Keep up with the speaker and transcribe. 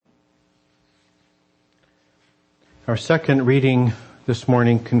Our second reading this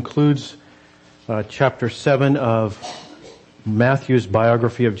morning concludes chapter 7 of Matthew's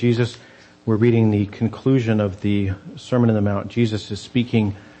biography of Jesus. We're reading the conclusion of the Sermon on the Mount. Jesus is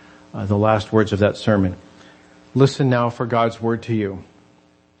speaking the last words of that sermon. Listen now for God's word to you.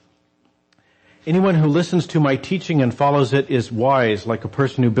 Anyone who listens to my teaching and follows it is wise, like a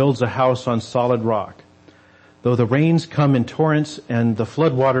person who builds a house on solid rock. Though the rains come in torrents and the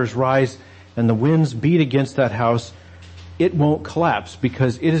floodwaters rise and the winds beat against that house, it won't collapse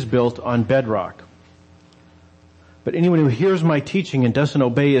because it is built on bedrock. But anyone who hears my teaching and doesn't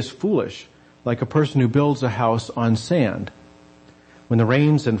obey is foolish, like a person who builds a house on sand. When the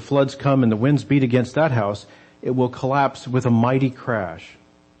rains and floods come and the winds beat against that house, it will collapse with a mighty crash.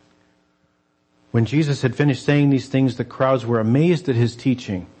 When Jesus had finished saying these things, the crowds were amazed at his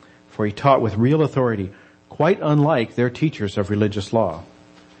teaching, for he taught with real authority, quite unlike their teachers of religious law.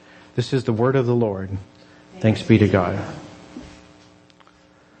 This is the word of the Lord. Thanks be to God.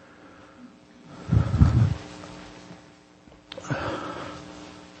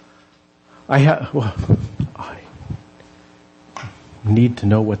 I need to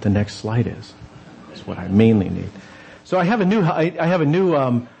know what the next slide is. That's what I mainly need. So I have a new hobby. I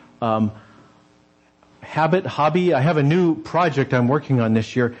have a new project I'm working on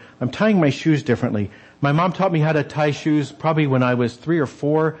this year. I'm tying my shoes differently. My mom taught me how to tie shoes probably when I was 3 or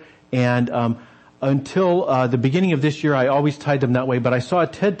 4, and until the beginning of this year, I always tied them that way. But I saw a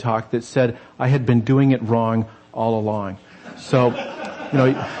TED Talk that said I had been doing it wrong all along. So,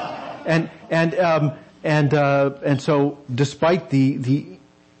 and so, despite the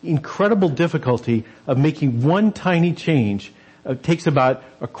incredible difficulty of making one tiny change, it takes about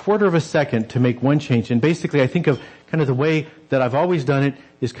a quarter of a second to make one change. And basically, I think of kind of the way that I've always done it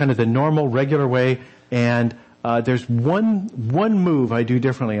is kind of the normal, regular way. And there's one move I do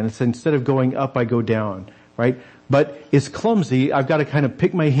differently, and it's instead of going up, I go down, right? But it's clumsy. I've got to kind of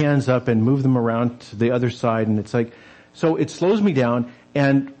pick my hands up and move them around to the other side, and it's like, so it slows me down.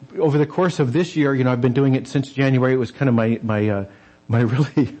 And over the course of this year, I've been doing it since January. It was kind of my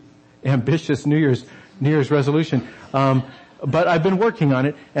really ambitious New Year's resolution. But I've been working on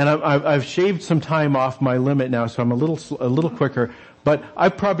it, and I've shaved some time off my limit now, so I'm a little quicker. But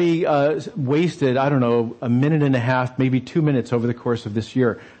I've probably wasted, I don't know, a minute and a half, maybe 2 minutes over the course of this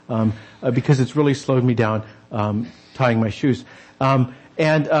year, because it's really slowed me down tying my shoes.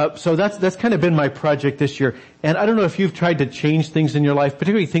 So that's kind of been my project this year. And I don't know if you've tried to change things in your life,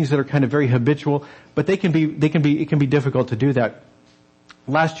 particularly things that are kind of very habitual, but it can be difficult to do that.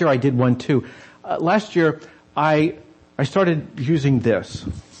 Last year I did one too. Last year I started using this.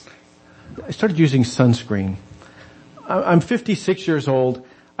 I started using sunscreen. I'm 56 years old.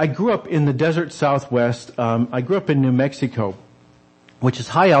 I grew up in the desert Southwest. I grew up in New Mexico, which is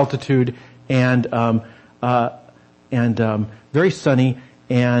high altitude and very sunny.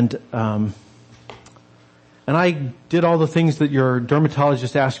 And I did all the things that your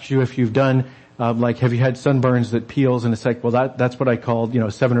dermatologist asks you if you've done, like have you had sunburns that peels, and it's like, well, that's what I called,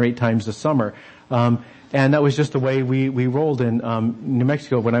 7 or 8 times a summer. And that was just the way we rolled in New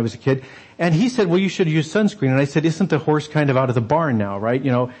Mexico when I was a kid. And he said, well, you should use sunscreen. And I said, isn't the horse kind of out of the barn now, right?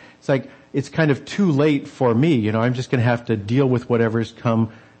 It's like, it's kind of too late for me. I'm just going to have to deal with whatever's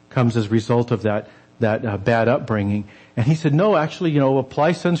comes as a result of that bad upbringing. And he said, no, actually,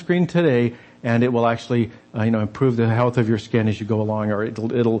 apply sunscreen today, and it will actually, improve the health of your skin as you go along, or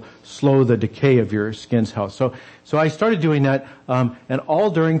it'll slow the decay of your skin's health. So I started doing that, and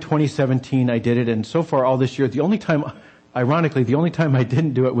all during 2017 I did it, and so far all this year, ironically, the only time I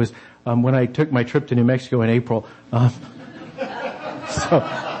didn't do it was, when I took my trip to New Mexico in April. So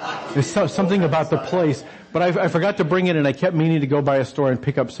there's something about the place. But I forgot to bring it, and I kept meaning to go by a store and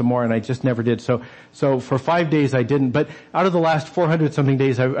pick up some more, and I just never did. So for 5 days I didn't. But out of the last 400 something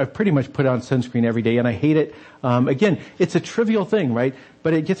days, I've pretty much put on sunscreen every day, and I hate it. Again, it's a trivial thing, right?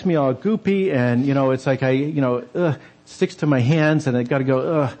 But it gets me all goopy, and it's like it sticks to my hands, and I got to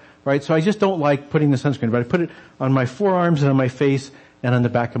go, right? So I just don't like putting the sunscreen. But I put it on my forearms and on my face and on the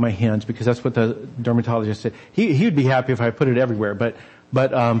back of my hands, because that's what the dermatologist said. He'd be happy if I put it everywhere, but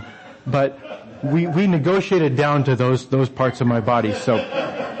we negotiated down to those parts of my body. So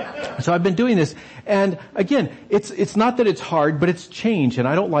I've been doing this, and again, it's not that it's hard, but it's change, and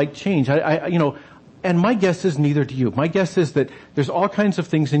I don't like change. And my guess is neither do you. My guess is that there's all kinds of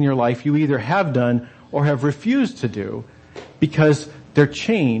things in your life you either have done or have refused to do because they're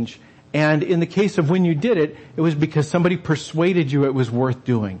change. And in the case of when you did it, it was because somebody persuaded you it was worth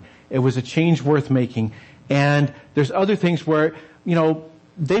doing. It was a change worth making. And there's other things where,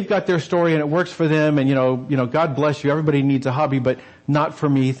 they've got their story and it works for them, and God bless you. Everybody needs a hobby, but not for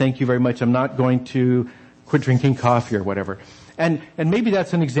me. Thank you very much. I'm not going to quit drinking coffee or whatever. And maybe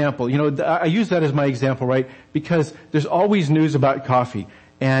that's an example. I use that as my example, right? Because there's always news about coffee.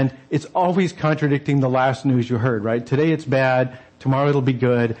 And it's always contradicting the last news you heard, right? Today it's bad, tomorrow it'll be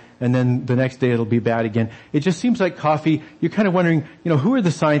good, and then the next day it'll be bad again. It just seems like coffee, you're kind of wondering, who are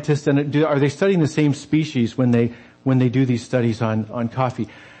the scientists and are they studying the same species when they do these studies on coffee?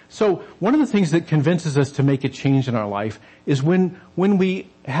 So one of the things that convinces us to make a change in our life is when we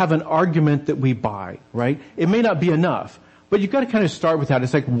have an argument that we buy, right? It may not be enough, but you've got to kind of start with that.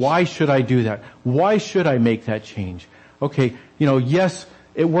 It's like, why should I do that? Why should I make that change? Okay, yes,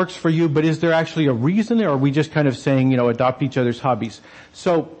 it works for you, but is there actually a reason there, or are we just kind of saying, adopt each other's hobbies?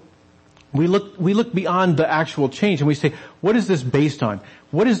 So we look beyond the actual change and we say, what is this based on?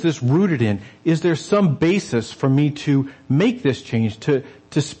 What is this rooted in? Is there some basis for me to make this change,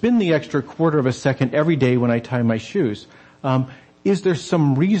 to spin the extra quarter of a second every day when I tie my shoes? Is there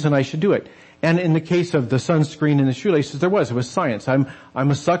some reason I should do it? And in the case of the sunscreen and the shoelaces, it was science. I'm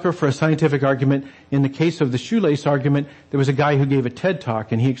a sucker for a scientific argument. In the case of the shoelace argument, there was a guy who gave a TED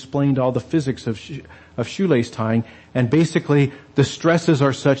talk and he explained all the physics of shoelace tying. And basically, the stresses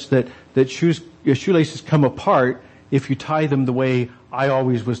are such that shoelaces come apart if you tie them the way I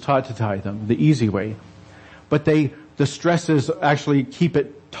always was taught to tie them, the easy way. But the stresses actually keep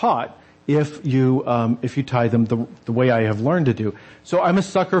it taut if you tie them the way I have learned to do. So I'm a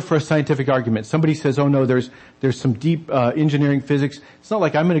sucker for a scientific argument. Somebody says, oh no, there's some deep engineering physics. It's not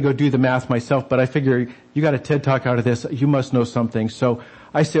like I'm going to go do the math myself, but I figure you got a TED talk out of this, you must know something. So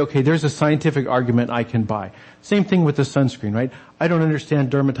I say, okay, there's a scientific argument I can buy. Same thing with the sunscreen, right? I don't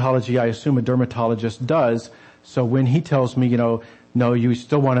understand dermatology. I assume a dermatologist does. So when he tells me, no, you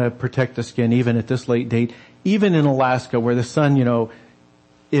still want to protect the skin even at this late date, even in Alaska where the sun,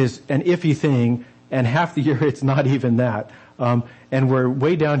 is an iffy thing, and half the year it's not even that. And we're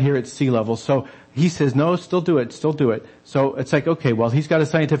way down here at sea level. So he says, no, still do it. So it's like, okay, well, he's got a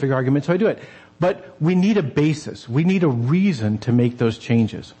scientific argument, so I do it. But we need a basis. We need a reason to make those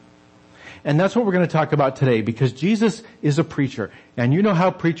changes. And that's what we're going to talk about today, because Jesus is a preacher. And you know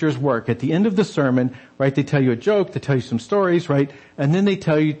how preachers work. At the end of the sermon, right, they tell you a joke, they tell you some stories, right? And then they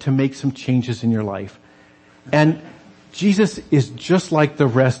tell you to make some changes in your life. And Jesus is just like the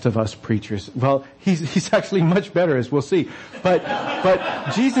rest of us preachers. Well, he's actually much better, as we'll see.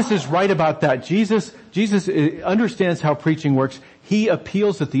 But Jesus is right about that. Jesus understands how preaching works. He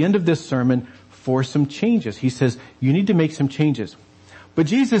appeals at the end of this sermon for some changes. He says, you need to make some changes. But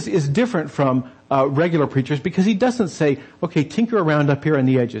Jesus is different from regular preachers because he doesn't say, okay, tinker around up here on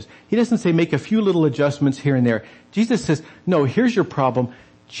the edges. He doesn't say make a few little adjustments here and there. Jesus says, no, here's your problem.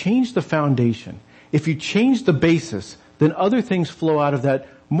 Change the foundation. If you change the basis, then other things flow out of that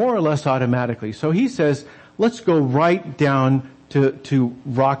more or less automatically. So he says, let's go right down to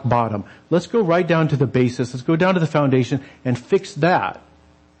rock bottom. Let's go right down to the basis. Let's go down to the foundation and fix that.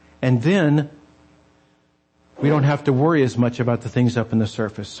 And then we don't have to worry as much about the things up in the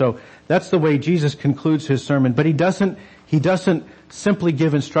surface. So that's the way Jesus concludes his sermon. But he doesn't simply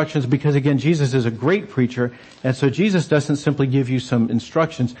give instructions because, again, Jesus is a great preacher. And so Jesus doesn't simply give you some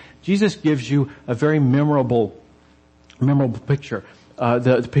instructions. Jesus gives you a very memorable picture.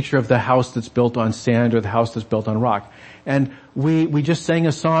 The picture of the house that's built on sand or the house that's built on rock. And we just sang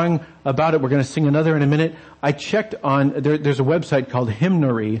a song about it. We're going to sing another in a minute. I checked on, there's a website called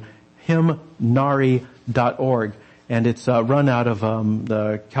Hymnary, hymnary.org, and it's run out of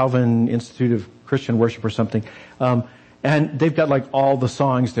the Calvin Institute of Christian Worship or something. And they've got like all the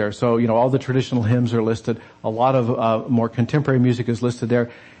songs there. So, all the traditional hymns are listed. A lot of more contemporary music is listed there.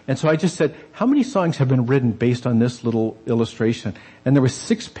 And so I just said, how many songs have been written based on this little illustration? And there were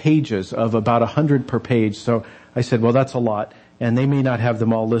 6 pages of about 100 per page. So I said, well, that's a lot. And they may not have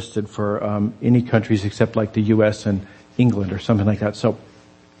them all listed for any countries except like the U.S. and England or something like that. So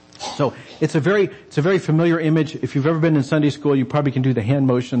it's a very familiar image. If you've ever been in Sunday school, you probably can do the hand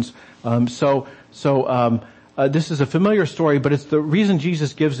motions. This is a familiar story, but it's the reason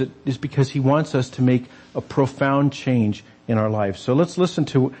Jesus gives it is because he wants us to make a profound change in our lives. So let's listen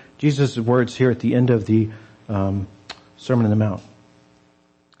to Jesus' words here at the end of the Sermon on the Mount.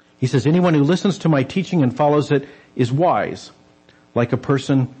 He says, anyone who listens to my teaching and follows it is wise, like a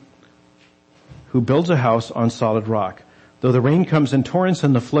person who builds a house on solid rock. Though the rain comes in torrents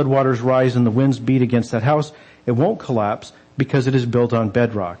and the floodwaters rise and the winds beat against that house, it won't collapse because it is built on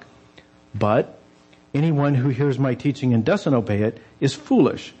bedrock. But anyone who hears my teaching and doesn't obey it is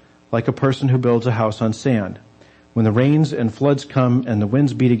foolish, like a person who builds a house on sand. When the rains and floods come and the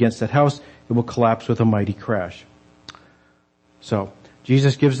winds beat against that house, it will collapse with a mighty crash. So,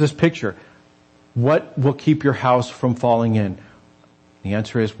 Jesus gives this picture. What will keep your house from falling in? The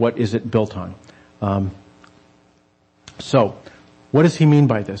answer is, what is it built on? So, what does he mean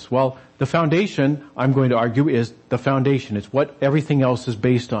by this? Well, the foundation, I'm going to argue, is the foundation. It's what everything else is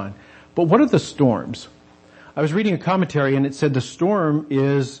based on. But what are the storms? I was reading a commentary and it said the storm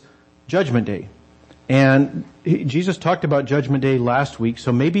is Judgment Day. And Jesus talked about Judgment Day last week,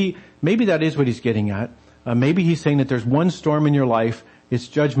 so maybe that is what he's getting at. Maybe he's saying that there's one storm in your life, it's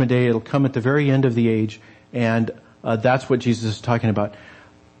Judgment Day, it'll come at the very end of the age, and that's what Jesus is talking about.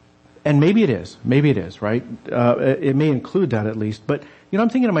 And maybe it is, right? It may include that at least, but I'm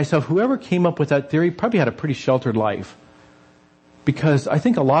thinking to myself, whoever came up with that theory probably had a pretty sheltered life. Because I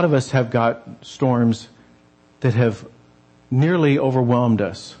think a lot of us have got storms that have nearly overwhelmed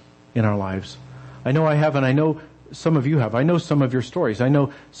us in our lives. I know I have, and I know some of you have. I know some of your stories. I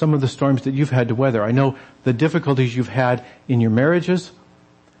know some of the storms that you've had to weather. I know the difficulties you've had in your marriages.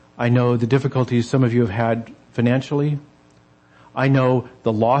 I know the difficulties some of you have had financially. I know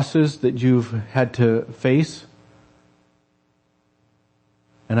the losses that you've had to face.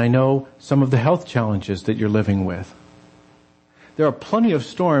 And I know some of the health challenges that you're living with. There are plenty of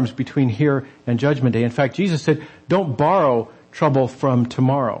storms between here and Judgment Day. In fact, Jesus said, don't borrow trouble from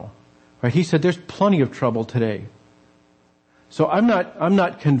tomorrow. Right? He said there's plenty of trouble today. So I'm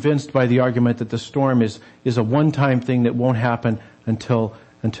not convinced by the argument that the storm is a one-time thing that won't happen until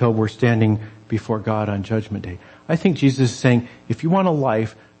we're standing before God on Judgment Day. I think Jesus is saying, if you want a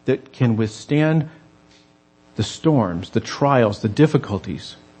life that can withstand the storms, the trials, the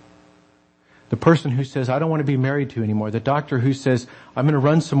difficulties, the person who says, I don't want to be married to anymore, the doctor who says, I'm going to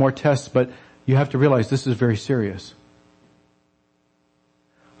run some more tests, but you have to realize this is very serious.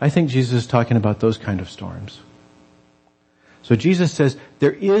 I think Jesus is talking about those kind of storms. So Jesus says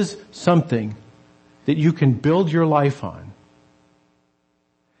there is something that you can build your life on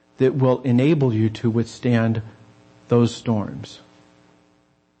that will enable you to withstand those storms.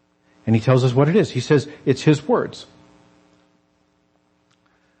 And he tells us what it is. He says it's his words.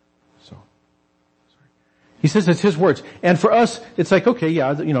 He says it's his words. And for us, it's like, okay,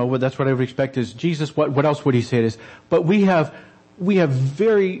 yeah, that's what I would expect is Jesus. What else would he say it is? But we have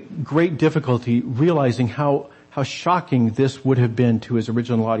very great difficulty realizing how shocking this would have been to his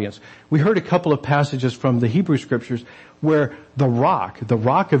original audience. We heard a couple of passages from the Hebrew scriptures where the rock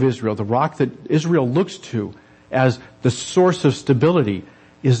of Israel, the rock that Israel looks to as the source of stability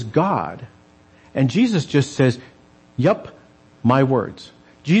is God. And Jesus just says, yep, my words.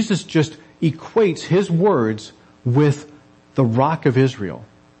 Jesus just equates his words with the rock of Israel.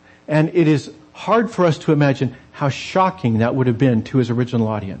 And it is hard for us to imagine how shocking that would have been to his original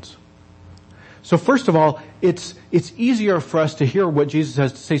audience. So first of all, it's easier for us to hear what Jesus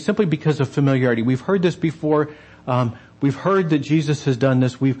has to say simply because of familiarity. We've heard this before. We've heard that Jesus has done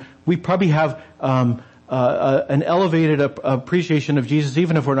this. We probably have an elevated appreciation of Jesus,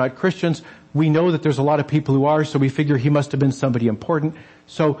 even if we're not Christians. We know that there's a lot of people who are, so we figure he must have been somebody important.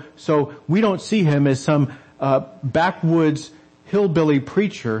 So we don't see him as some backwoods hillbilly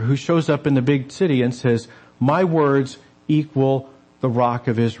preacher who shows up in the big city and says, my words equal the rock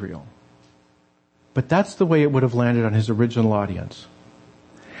of Israel. But that's the way it would have landed on his original audience.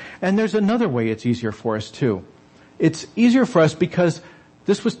 And there's another way it's easier for us too. It's easier for us because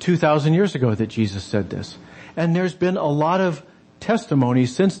this was 2,000 years ago that Jesus said this. And there's been a lot of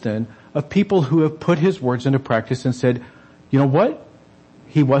testimonies since then of people who have put his words into practice and said, you know what?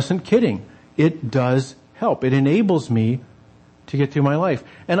 He wasn't kidding. It does help. It enables me to get through my life.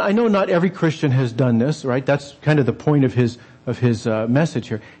 And I know not every Christian has done this, right? That's kind of the point of his message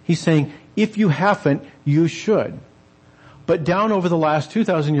here. He's saying, if you haven't, you should. But down over the last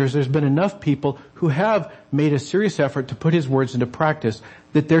 2,000 years, there's been enough people who have made a serious effort to put his words into practice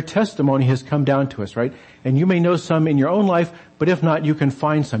that their testimony has come down to us, right? And you may know some in your own life, but if not, you can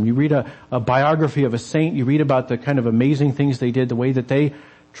find some. You read a biography of a saint, you read about the kind of amazing things they did, the way that they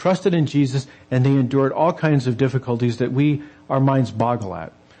trusted in Jesus, and they endured all kinds of difficulties that our minds boggle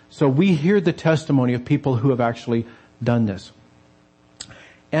at. So we hear the testimony of people who have actually done this.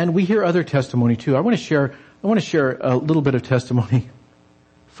 And we hear other testimony too. I want to share a little bit of testimony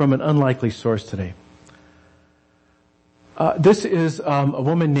from an unlikely source today. This is a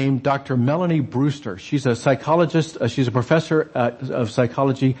woman named Dr. Melanie Brewster. She's a psychologist. She's a professor of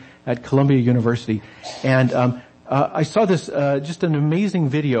psychology at Columbia University. And I saw this just an amazing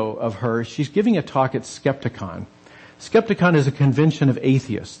video of her. She's giving a talk at Skepticon. Skepticon is a convention of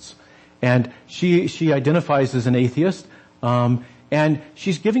atheists. And she identifies as an atheist. And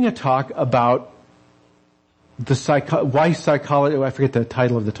she's giving a talk about why psychology, I forget the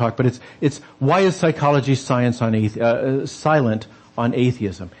title of the talk, but it's why is psychology silent on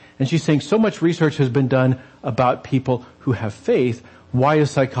atheism? And she's saying so much research has been done about people who have faith. Why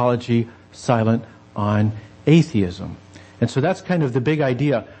is psychology silent on atheism? And so that's kind of the big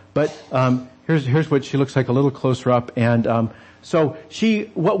idea. But here's what she looks like a little closer up. And so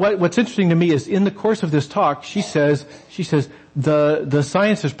what's interesting to me is in the course of this talk, she says the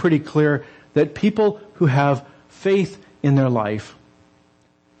science is pretty clear that people who have faith in their life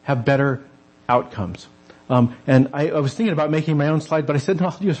have better outcomes. And I was thinking about making my own slide, but I said, no,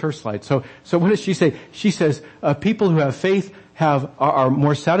 I'll use her slide. So what does she say? She says, people who have faith are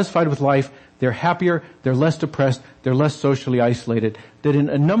more satisfied with life, they're happier, they're less depressed, they're less socially isolated. That in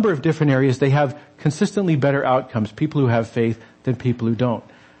a number of different areas, they have consistently better outcomes, people who have faith than people who don't.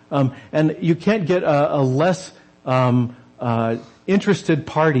 And you can't get a less interested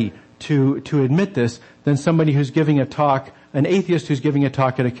party to admit this than somebody who's giving a talk, an atheist who's giving a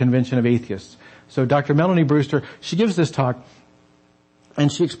talk at a convention of atheists. So Dr. Melanie Brewster, she gives this talk, and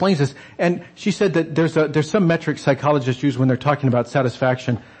she explains this, and she said that there's some metric psychologists use when they're talking about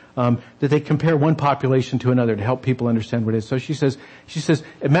satisfaction, that they compare one population to another to help people understand what it is. So she says,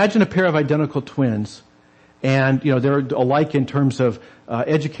 imagine a pair of identical twins, and they're alike in terms of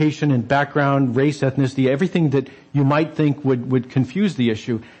education and background, race, ethnicity, everything that you might think would confuse the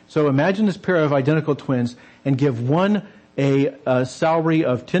issue. So imagine this pair of identical twins and give one a salary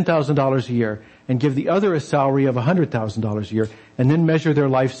of $10,000 a year and give the other a salary of $100,000 a year, and then measure their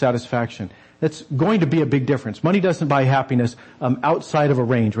life satisfaction. That's going to be a big difference. Money doesn't buy happiness outside of a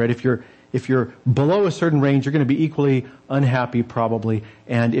range, right? If you're below a certain range, you're going to be equally unhappy probably.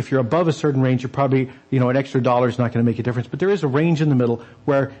 And if you're above a certain range, you're probably, an extra dollar is not going to make a difference. But there is a range in the middle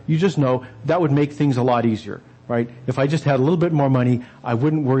where you just know that would make things a lot easier, right? If I just had a little bit more money, I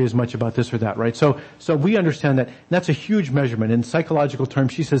wouldn't worry as much about this or that, right? So we understand that. And that's a huge measurement. In psychological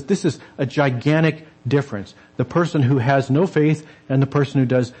terms, she says this is a gigantic difference. The person who has no faith and the person who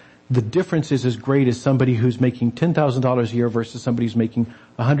does, the difference is as great as somebody who's making $10,000 a year versus somebody who's making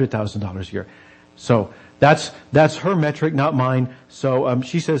 $100,000 a year. So that's her metric, not mine. So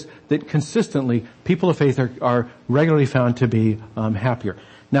she says that consistently people of faith are regularly found to be happier.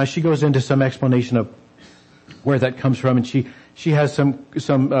 Now she goes into some explanation of where that comes from, and she has some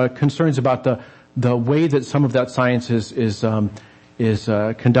concerns about the way that some of that science is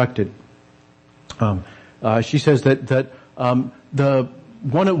conducted. She says that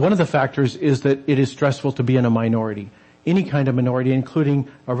one of the factors is that it is stressful to be in a minority, any kind of minority, including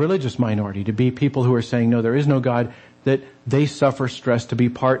a religious minority, to be people who are saying no, there is no God, that they suffer stress to be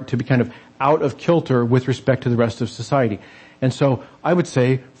kind of out of kilter with respect to the rest of society. And so I would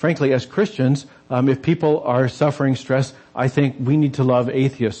say, frankly, as Christians, if people are suffering stress, I think we need to love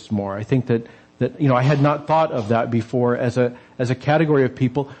atheists more. I think that I had not thought of that before as a category of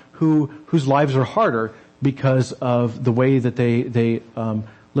people whose lives are harder because of the way that they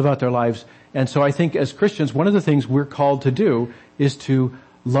live out their lives. And so I think as Christians, one of the things we're called to do is to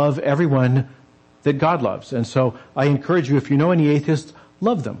love everyone that God loves. And so I encourage you, if you know any atheists,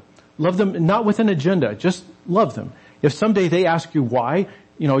 love them. Love them not with an agenda, just love them. If someday they ask you why,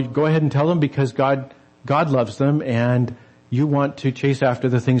 go ahead and tell them because God loves them and you want to chase after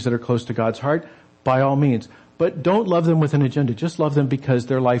the things that are close to God's heart, by all means. But don't love them with an agenda. Just love them because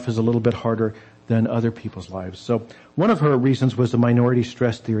their life is a little bit harder than other people's lives. So one of her reasons was the minority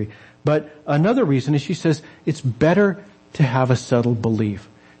stress theory. But another reason is she says it's better to have a settled belief.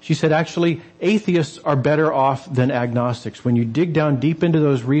 She said actually atheists are better off than agnostics. When you dig down deep into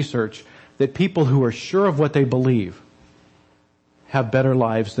those research, that people who are sure of what they believe have better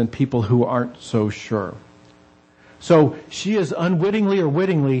lives than people who aren't so sure. So she is unwittingly or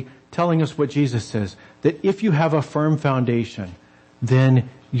wittingly telling us what Jesus says, that if you have a firm foundation, then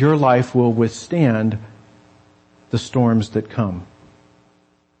your life will withstand the storms that come.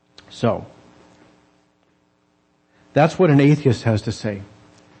 So, that's what an atheist has to say.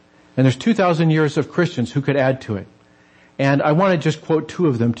 And there's 2,000 years of Christians who could add to it. And I want to just quote two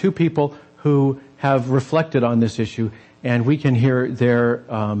of them, two people who have reflected on this issue, and we can hear their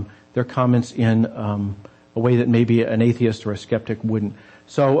comments in a way that maybe an atheist or a skeptic wouldn't.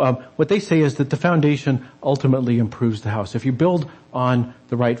 So what they say is that the foundation ultimately improves the house. If you build on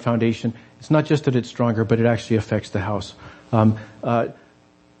the right foundation, it's not just that it's stronger, but it actually affects the house. In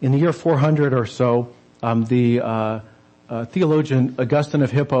the year 400 or so, the theologian Augustine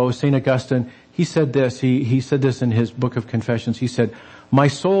of Hippo, St. Augustine, he said this. He said this in his book of Confessions. He said, "My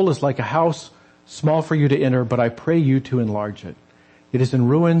soul is like a house, small for you to enter, but I pray you to enlarge it. It is in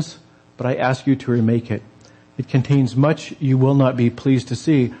ruins, but I ask you to remake it. It contains much you will not be pleased to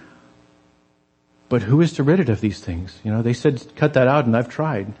see, but who is to rid it of these things?" They said, cut that out, and I've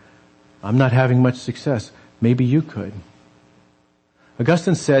tried. I'm not having much success. Maybe you could.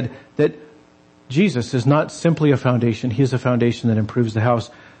 Augustine said that Jesus is not simply a foundation. He is a foundation that improves the house.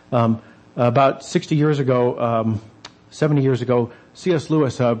 About 60 years ago, 70 years ago, C.S.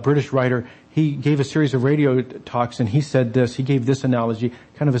 Lewis, a British writer, he gave a series of radio talks, and he said this. He gave this analogy,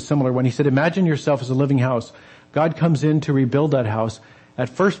 kind of a similar one. He said, imagine yourself as a living house. God comes in to rebuild that house. At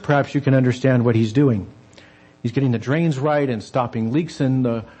first, perhaps you can understand what he's doing. He's getting the drains right and stopping leaks in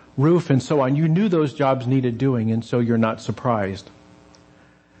the roof and so on. You knew those jobs needed doing, and so you're not surprised.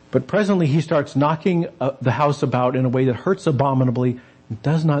 But presently, he starts knocking the house about in a way that hurts abominably and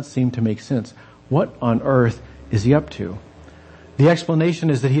does not seem to make sense. What on earth is he up to? The explanation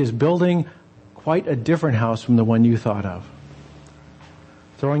is that he is building quite a different house from the one you thought of.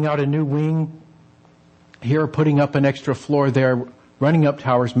 Throwing out a new wing here, putting up an extra floor there, running up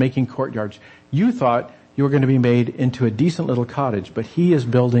towers, making courtyards. You thought you were going to be made into a decent little cottage, but he is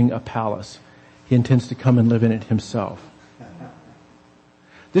building a palace. He intends to come and live in it himself.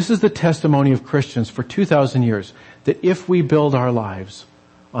 This is the testimony of Christians for 2,000 years, that if we build our lives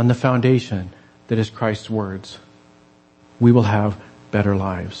on the foundation that is Christ's words, we will have better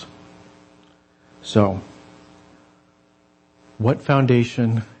lives. So, what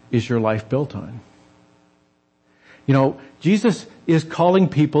foundation is your life built on? You know, Jesus is calling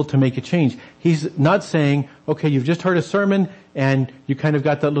people to make a change. He's not saying, okay, you've just heard a sermon and you kind of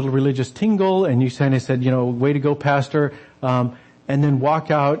got that little religious tingle and you kind of said, you know, way to go, pastor, and then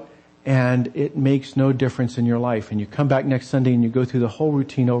walk out and it makes no difference in your life. And you come back next Sunday and you go through the whole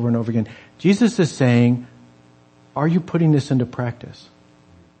routine over and over again. Jesus is saying, are you putting this into practice?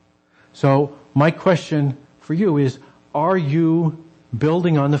 So my question for you is, are you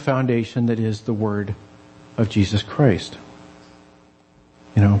building on the foundation that is the Word of Jesus Christ?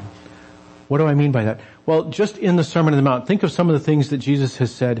 You know, what do I mean by that? Well, just in the Sermon on the Mount, think of some of the things that Jesus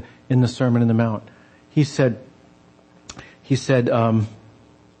has said in the Sermon on the Mount. He's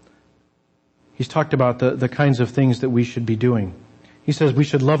talked about the kinds of things that we should be doing. He says we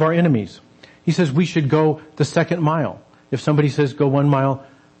should love our enemies. He says we should go the second mile. If somebody says go 1 mile,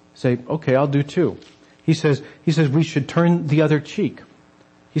 say, okay, I'll do 2. He says we should turn the other cheek.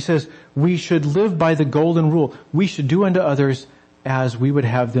 He says we should live by the golden rule. We should do unto others as we would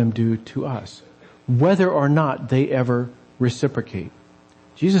have them do to us, whether or not they ever reciprocate.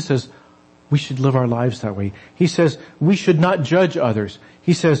 Jesus says we should live our lives that way. He says we should not judge others.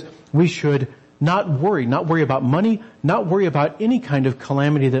 He says we should not worry about money, not worry about any kind of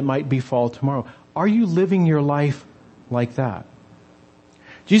calamity that might befall tomorrow. Are you living your life like that?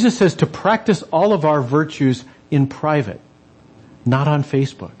 Jesus says to practice all of our virtues in private, not on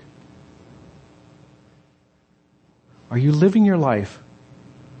Facebook. Are you living your life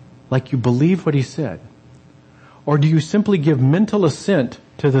like you believe what he said? Or do you simply give mental assent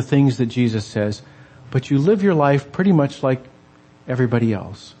to the things that Jesus says, but you live your life pretty much like everybody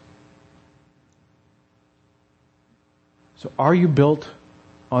else? So are you built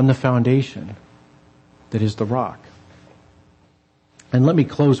on the foundation that is the rock? And let me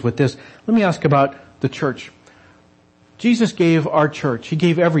close with this. Let me ask about the church. Jesus gave our church, he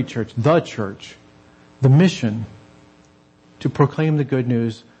gave every church, the mission to proclaim the good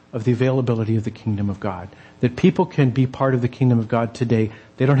news of the availability of the kingdom of God. That people can be part of the kingdom of God today.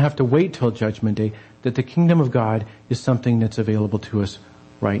 They don't have to wait till Judgment Day. That the kingdom of God is something that's available to us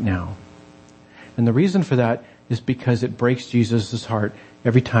right now. And the reason for that is because it breaks Jesus' heart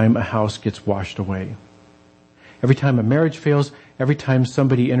every time a house gets washed away. Every time a marriage fails, every time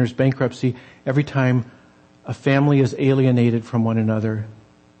somebody enters bankruptcy, every time a family is alienated from one another,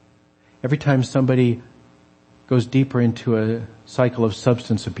 every time somebody goes deeper into a cycle of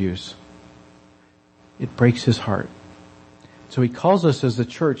substance abuse, it breaks his heart. So he calls us as the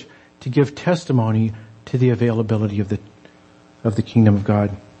church to give testimony to the availability of the kingdom of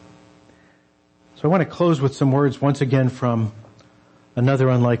God. So I want to close with some words once again from another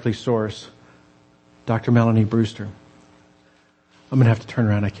unlikely source, Dr. Melanie Brewster. I'm going to have to turn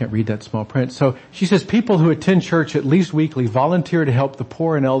around. I can't read that small print. So she says, people who attend church at least weekly volunteer to help the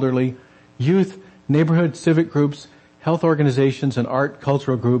poor and elderly, youth, neighborhood civic groups, health organizations, and art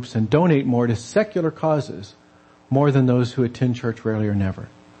cultural groups, and donate more to secular causes more than those who attend church rarely or never.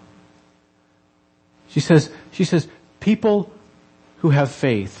 She says, people who have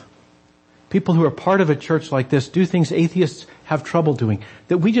faith, people who are part of a church like this, do things atheists have trouble doing,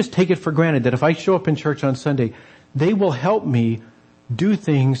 that we just take it for granted, that if I show up in church on Sunday, they will help me do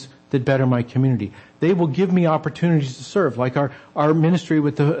things that better my community. They will give me opportunities to serve, like our ministry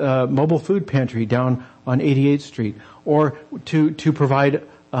with the mobile food pantry down on 88th Street, or to provide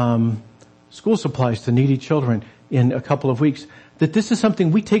school supplies to needy children in a couple of weeks. That this is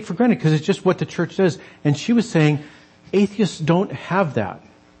something we take for granted because it's just what the church does. And she was saying, atheists don't have that.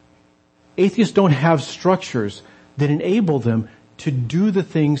 Atheists don't have structures that enable them to do the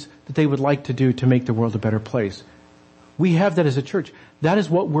things that they would like to do to make the world a better place. We have that as a church. That is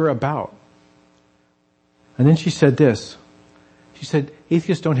what we're about. And then she said this. She said,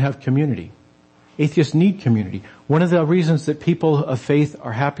 atheists don't have community. Atheists need community. One of the reasons that people of faith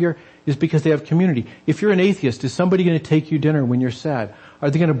are happier is because they have community. If you're an atheist, is somebody going to take you dinner when you're sad? Are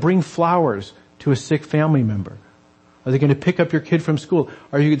they going to bring flowers to a sick family member? Are they going to pick up your kid from school?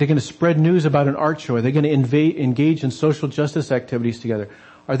 Are they going to spread news about an art show? Are they going to engage in social justice activities together?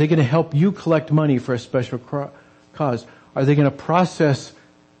 Are they going to help you collect money for a special cause? Are they going to process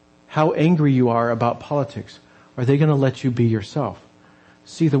how angry you are about politics? Are they going to let you be yourself?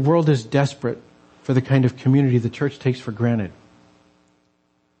 See, the world is desperate for the kind of community the church takes for granted.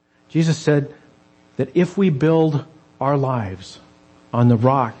 Jesus said that if we build our lives on the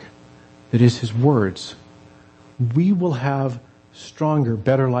rock that is His words, we will have stronger,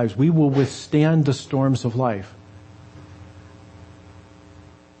 better lives. We will withstand the storms of life.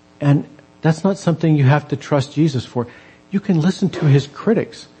 And that's not something you have to trust Jesus for. You can listen to His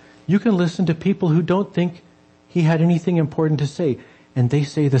critics. You can listen to people who don't think He had anything important to say, and they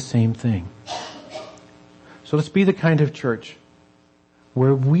say the same thing. So let's be the kind of church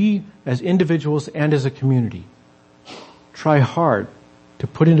where we, as individuals and as a community, try hard to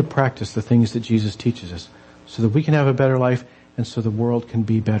put into practice the things that Jesus teaches us so that we can have a better life and so the world can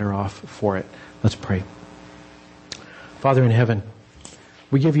be better off for it. Let's pray. Father in heaven,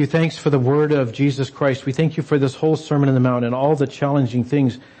 we give you thanks for the word of Jesus Christ. We thank you for this whole Sermon on the Mount and all the challenging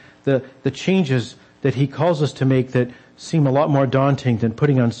things, the changes that He calls us to make that seem a lot more daunting than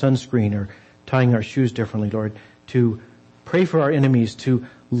putting on sunscreen or tying our shoes differently, Lord, to pray for our enemies, to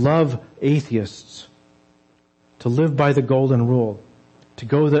love atheists, to live by the golden rule, to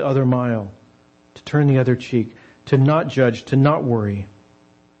go the other mile, to turn the other cheek, to not judge, to not worry,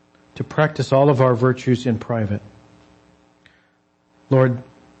 to practice all of our virtues in private. Lord,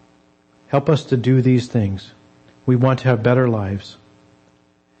 help us to do these things. We want to have better lives,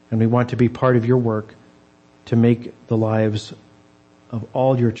 and we want to be part of your work to make the lives of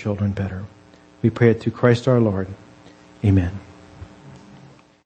all your children better. We pray it through Christ our Lord. Amen.